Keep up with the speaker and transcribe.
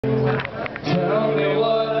Tell me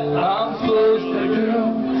what I'm supposed to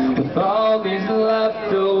do with all these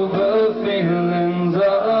leftover feelings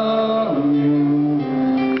of you,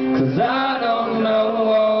 'cause I don't know.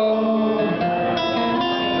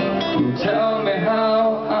 Tell me how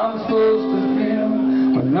I'm supposed to feel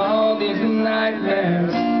when all these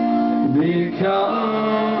nightmares become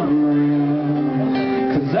real,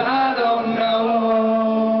 'cause I don't know.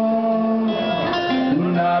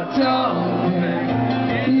 And I don't think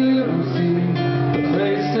you see the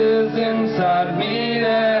places inside me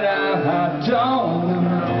that I don't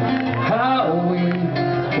know. How we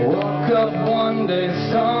woke up one day,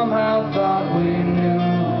 somehow thought we knew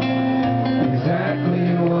exactly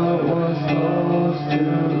what we're supposed to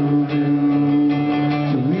do.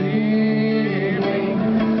 To leave me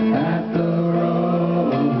at the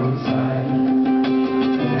roadside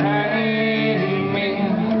and hang me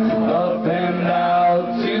up and out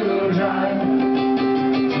to dry.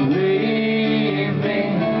 To leave me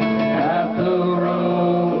at the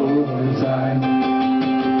roadside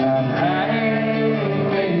and hang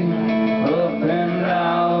me up and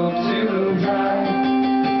out to dry.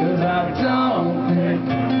 'Cause I don't think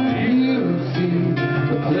you see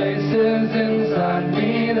the places inside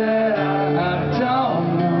me that I don't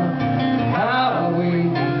know. How we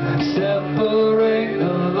separate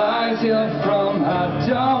the lies here from I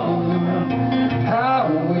don't know. How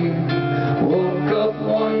we woke up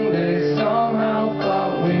one day, somehow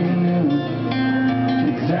thought we knew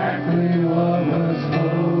exactly what we're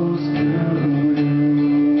supposed to do.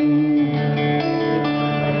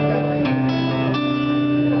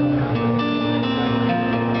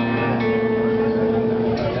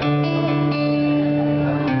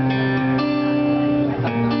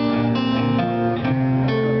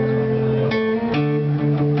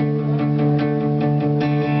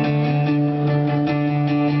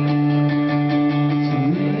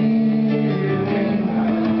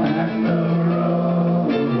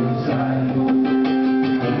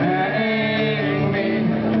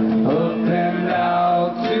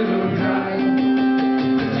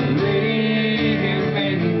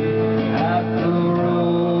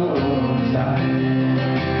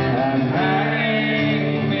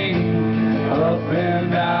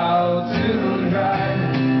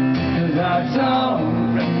 I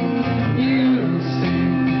don't think you see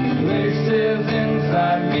places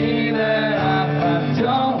inside me that